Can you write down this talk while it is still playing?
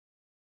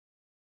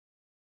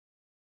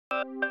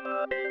When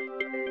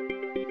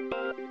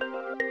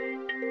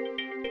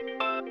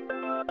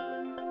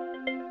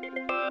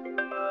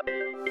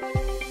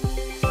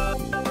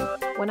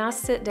I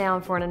sit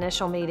down for an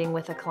initial meeting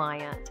with a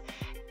client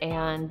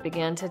and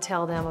begin to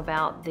tell them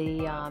about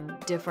the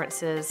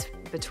differences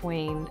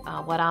between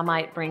what I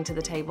might bring to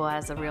the table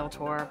as a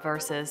realtor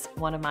versus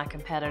one of my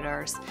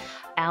competitors,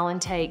 Allen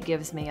Tate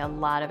gives me a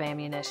lot of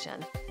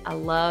ammunition. I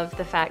love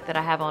the fact that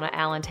I have on an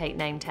Allen Tate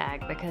name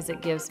tag because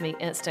it gives me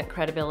instant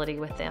credibility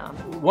with them.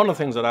 One of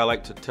the things that I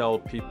like to tell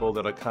people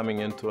that are coming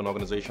into an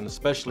organization,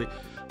 especially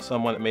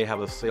someone that may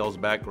have a sales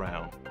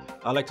background,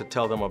 I like to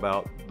tell them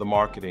about the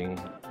marketing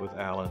with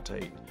Allen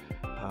Tate.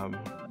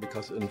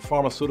 Because in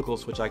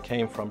pharmaceuticals, which I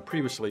came from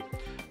previously,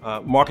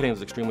 marketing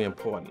is extremely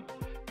important.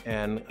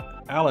 And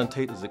Allen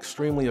Tate is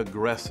extremely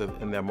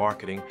aggressive in their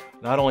marketing,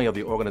 not only of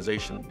the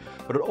organization,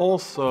 but it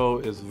also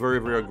is very,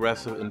 very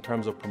aggressive in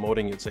terms of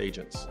promoting its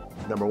agents.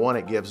 Number one,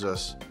 it gives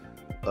us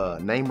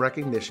name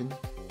recognition.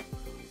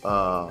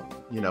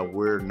 You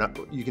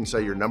know, you can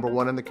say you're number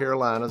one in the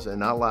Carolinas and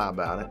not lie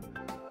about it.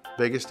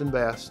 Biggest and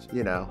best,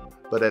 you know.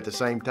 But at the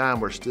same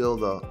time, we're still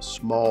the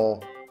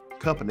small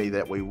company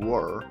that we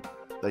were.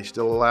 They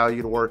still allow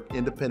you to work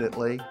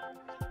independently,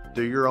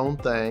 do your own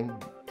thing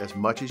as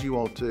much as you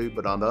want to,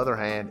 but on the other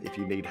hand, if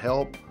you need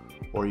help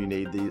or you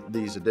need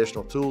these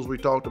additional tools we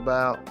talked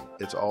about,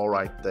 it's all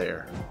right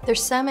there.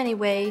 There's so many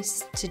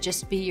ways to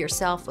just be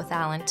yourself with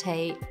Allen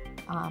Tate.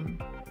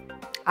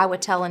 I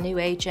would tell a new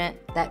agent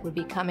that would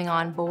be coming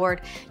on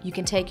board, you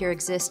can take your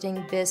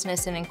existing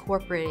business and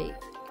incorporate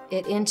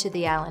it into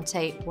the Allen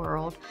Tate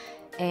world.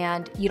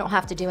 And you don't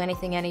have to do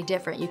anything any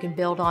different. You can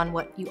build on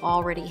what you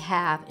already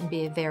have and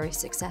be a very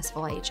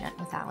successful agent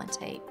with Allen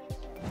Tate.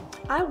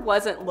 I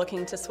wasn't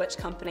looking to switch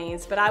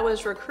companies, but I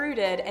was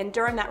recruited, and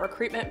during that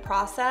recruitment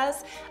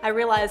process, I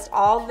realized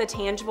all the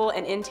tangible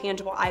and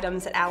intangible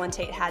items that Allen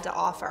Tate had to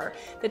offer.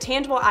 The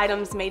tangible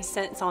items made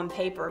sense on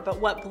paper, but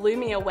what blew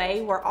me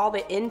away were all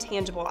the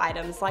intangible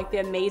items, like the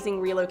amazing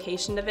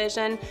relocation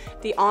division,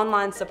 the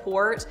online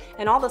support,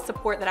 and all the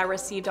support that I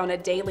received on a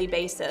daily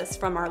basis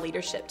from our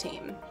leadership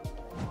team.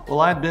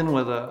 Well, I'd been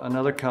with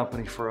another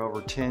company for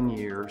over 10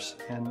 years,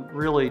 and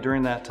really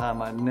during that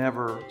time I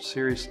never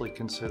seriously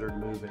considered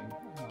moving.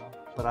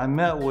 But I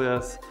met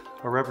with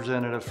a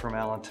representative from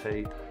Allen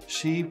Tate.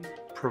 She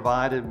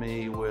provided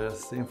me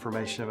with the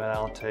information about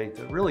Allen Tate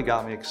that really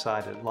got me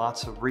excited.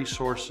 Lots of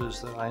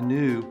resources that I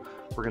knew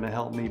were going to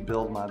help me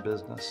build my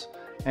business.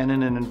 And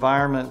in an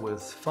environment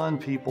with fun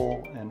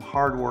people and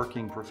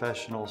hardworking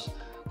professionals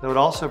that would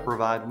also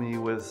provide me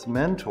with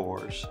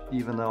mentors,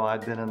 even though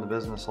I'd been in the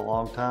business a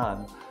long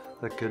time,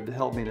 that could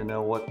help me to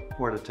know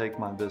where to take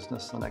my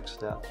business the next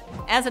step.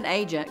 As an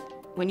agent,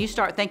 when you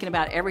start thinking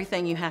about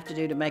everything you have to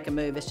do to make a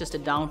move, it's just a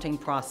daunting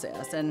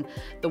process. And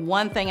the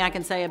one thing I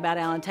can say about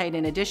Allen Tate,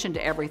 in addition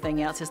to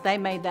everything else, is they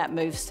made that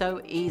move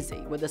so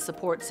easy with the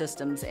support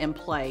systems in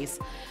place,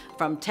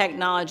 from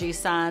technology,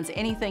 signs,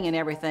 anything and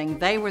everything.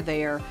 They were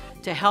there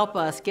to help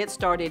us get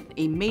started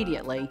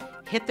immediately,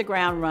 hit the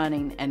ground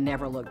running, and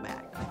never look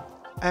back.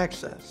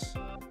 Access.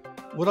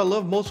 What I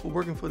love most for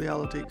working for the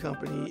Allen Tate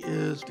Company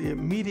is the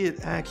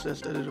immediate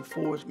access that it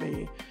affords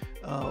me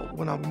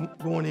when I'm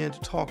going in to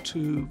talk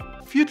to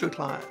future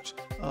clients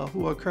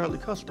who are currently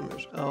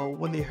customers.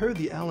 When they heard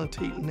the Allen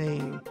Tate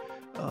name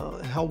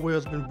and how well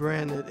it's been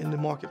branded in the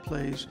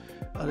marketplace,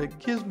 it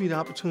gives me the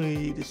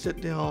opportunity to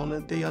sit down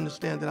and they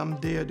understand that I'm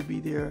there to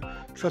be their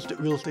trusted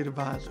real estate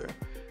advisor.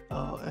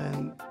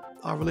 And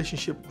our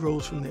relationship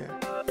grows from there.